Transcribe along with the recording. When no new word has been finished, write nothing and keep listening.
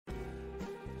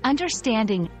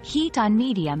Understanding heat on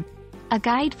medium, a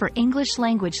guide for English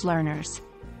language learners.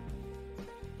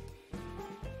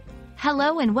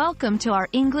 Hello and welcome to our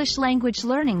English language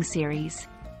learning series.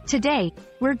 Today,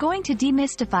 we're going to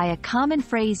demystify a common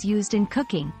phrase used in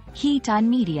cooking, heat on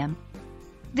medium.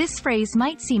 This phrase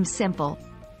might seem simple,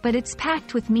 but it's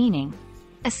packed with meaning,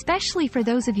 especially for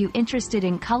those of you interested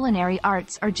in culinary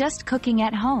arts or just cooking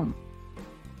at home.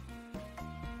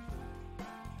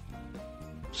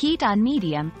 Heat on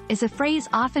medium is a phrase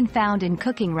often found in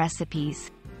cooking recipes.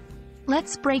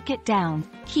 Let's break it down.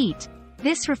 Heat.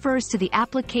 This refers to the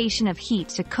application of heat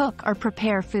to cook or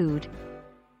prepare food.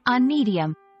 On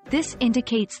medium, this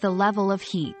indicates the level of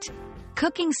heat.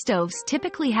 Cooking stoves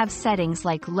typically have settings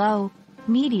like low,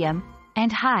 medium,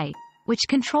 and high, which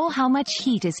control how much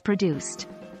heat is produced.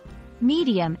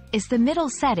 Medium is the middle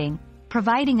setting,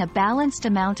 providing a balanced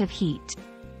amount of heat.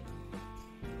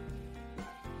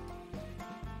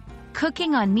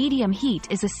 Cooking on medium heat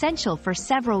is essential for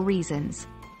several reasons.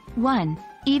 1.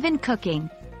 Even cooking.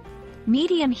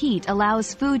 Medium heat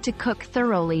allows food to cook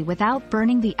thoroughly without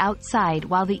burning the outside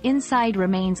while the inside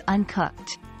remains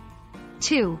uncooked.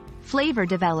 2. Flavor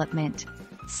development.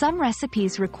 Some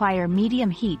recipes require medium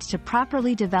heat to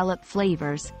properly develop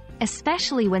flavors,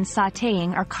 especially when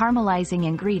sautéing or caramelizing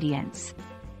ingredients.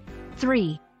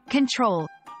 3. Control.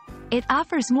 It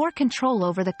offers more control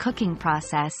over the cooking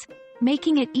process,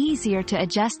 making it easier to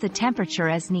adjust the temperature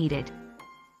as needed.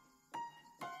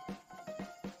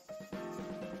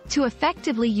 To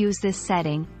effectively use this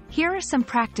setting, here are some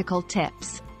practical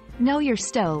tips. Know your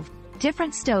stove.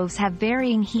 Different stoves have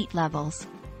varying heat levels.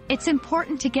 It's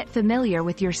important to get familiar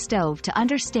with your stove to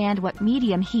understand what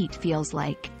medium heat feels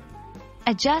like.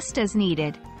 Adjust as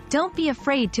needed. Don't be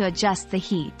afraid to adjust the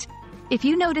heat. If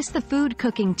you notice the food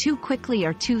cooking too quickly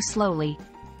or too slowly,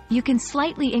 you can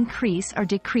slightly increase or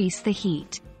decrease the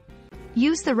heat.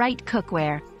 Use the right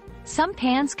cookware. Some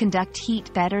pans conduct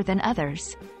heat better than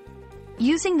others.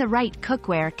 Using the right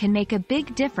cookware can make a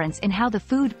big difference in how the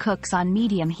food cooks on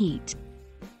medium heat.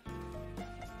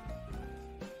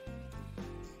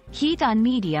 Heat on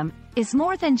medium is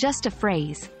more than just a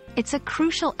phrase, it's a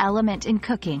crucial element in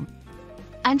cooking.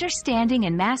 Understanding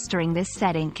and mastering this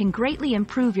setting can greatly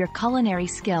improve your culinary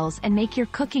skills and make your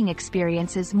cooking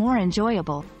experiences more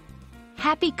enjoyable.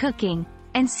 Happy cooking,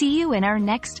 and see you in our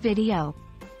next video.